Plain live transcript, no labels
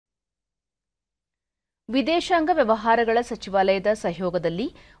ವಿದೇಶಾಂಗ ವ್ಯವಹಾರಗಳ ಸಚಿವಾಲಯದ ಸಹಯೋಗದಲ್ಲಿ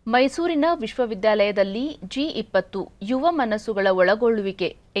ಮೈಸೂರಿನ ವಿಶ್ವವಿದ್ಯಾಲಯದಲ್ಲಿ G20 ಯುವ ಮನಸ್ಸುಗಳ ಒಳಗೊಳ್ಳುವಿಕೆ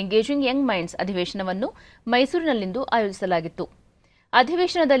ಎಂಗೇಜಿಂಗ್ ಯಂಗ್ ಮೈಂಡ್ಸ್ ಅಧಿವೇಶನವನ್ನು ಮೈಸೂರಿನಲ್ಲಿಂದು ಆಯೋಜಿಸಲಾಗಿತ್ತು.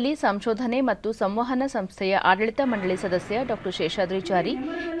 ಅಧಿವೇಶನದಲ್ಲಿ ಸಂಶೋಧನೆ ಮತ್ತು ಸಂವಹನ ಸಂಸ್ಥೆಯ ಆಡಳಿತ ಮಂಡಳಿ ಸದಸ್ಯ ಡಾ ಶೇಷಾದ್ರಿಚಾರಿ,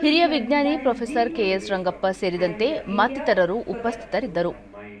 ಹಿರಿಯ ವಿಜ್ಞಾನಿ ಪ್ರೊಫೆಸರ್ K.S.ರಂಗಪ್ಪ ಸೇರಿದಂತೆ ಮತ್ತಿತರರು ಉಪಸ್ಥಿತರಿದ್ದರು.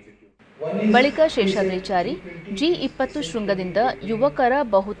 ಬಳಿಕ ಶೇಷಾದ್ರಿಚಾರಿ, G20 ಶೃಂಗದಿಂದ ಯುವಕರ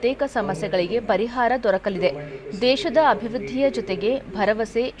ಬಹುತೇಕ ಸಮಸ್ಯೆಗಳಿಗೆ ಪರಿಹಾರ ದೊರಕಲಿದೆ. ದೇಶದ ಅಭಿವೃದ್ಧಿಯ ಜೊತೆಗೆ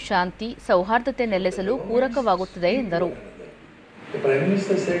ಭರವಸೆ, ಶಾಂತಿ, ಸೌಹಾರ್ದತೆ ನೆಲೆಸಲು ಪೂರಕವಾಗುತ್ತದೆ ಎಂದರು.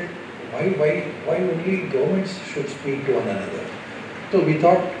 So we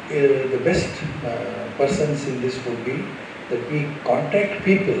thought the best persons in this would be that we contact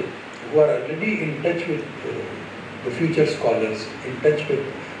people who are already in touch with the future scholars, in touch with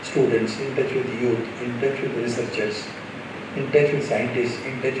students, in touch with youth, in touch with researchers, in touch with scientists,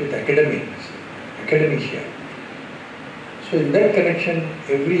 in touch with academia. So in that connection,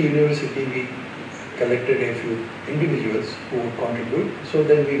 every university we collected a few individuals who would contribute. So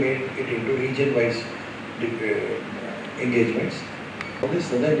then we made it into region-wise engagements.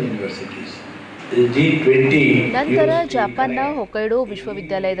 ನಂತರ ಜಪಾನ್ನ ಹೊಕೈಡೋ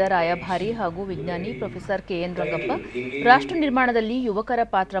ವಿಶ್ವವಿದ್ಯಾಲಯದ ರಾಯಭಾರಿ ಹಾಗೂ ವಿಜ್ಞಾನಿ professor K.N. Rangappa ರಾಷ್ಟ್ರ ನಿರ್ಮಾಣದಲ್ಲಿ ಯುವಕರ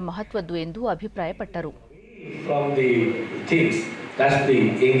ಪಾತ್ರ ಮಹತ್ವದ್ದು ಎಂದು ಅಭಿಪ್ರಾಯಪಟ್ಟರು. From the things, that's the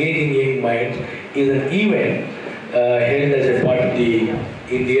engaging young minds is an event held as a part of the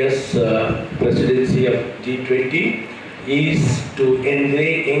India's presidency of G20 is to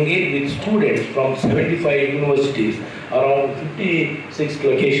engage with students from 75 universities around 56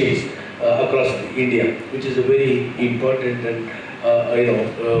 locations across India, which is a very important and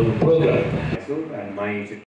program.